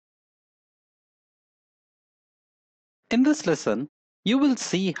In this lesson, you will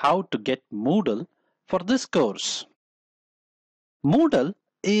see how to get Moodle for this course. Moodle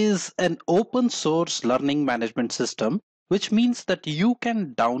is an open source learning management system, which means that you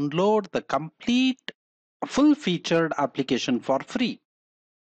can download the complete full-featured application for free.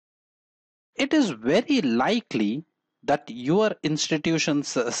 It is very likely that your institution's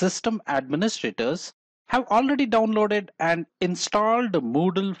system administrators have already downloaded and installed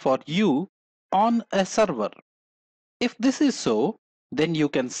Moodle for you on a server. If this is so, then you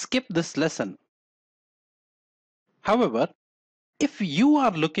can skip this lesson. However, if you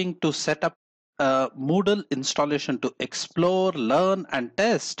are looking to set up a Moodle installation to explore, learn, and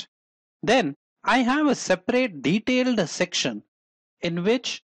test, then I have a separate detailed section in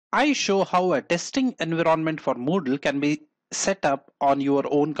which I show how a testing environment for Moodle can be set up on your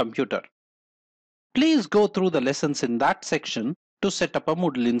own computer. Please go through the lessons in that section to set up a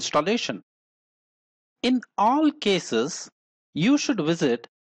Moodle installation. In all cases, you should visit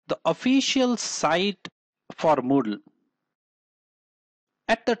the official site for Moodle.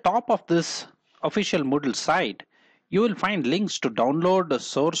 At the top of this official Moodle site, you will find links to download the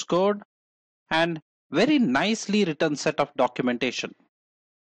source code and very nicely written set of documentation.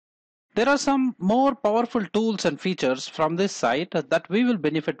 There are some more powerful tools and features from this site that we will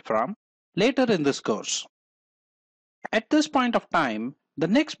benefit from later in this course. At this point of time, the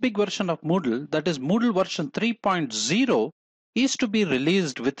next big version of Moodle, that is Moodle version 3.0, is to be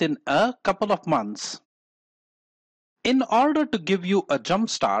released within a couple of months. In order to give you a jump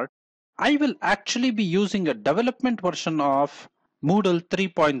start, I will actually be using a development version of Moodle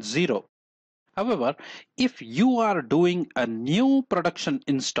 3.0. However, if you are doing a new production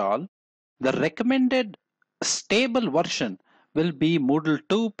install, the recommended stable version will be Moodle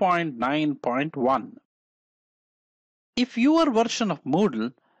 2.9.1. If your version of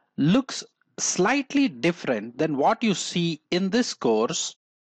Moodle looks slightly different than what you see in this course,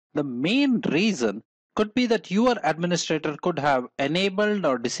 the main reason could be that your administrator could have enabled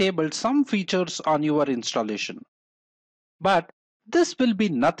or disabled some features on your installation. But this will be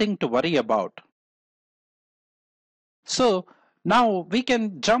nothing to worry about. So now we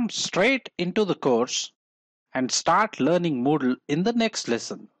can jump straight into the course and start learning Moodle in the next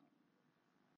lesson.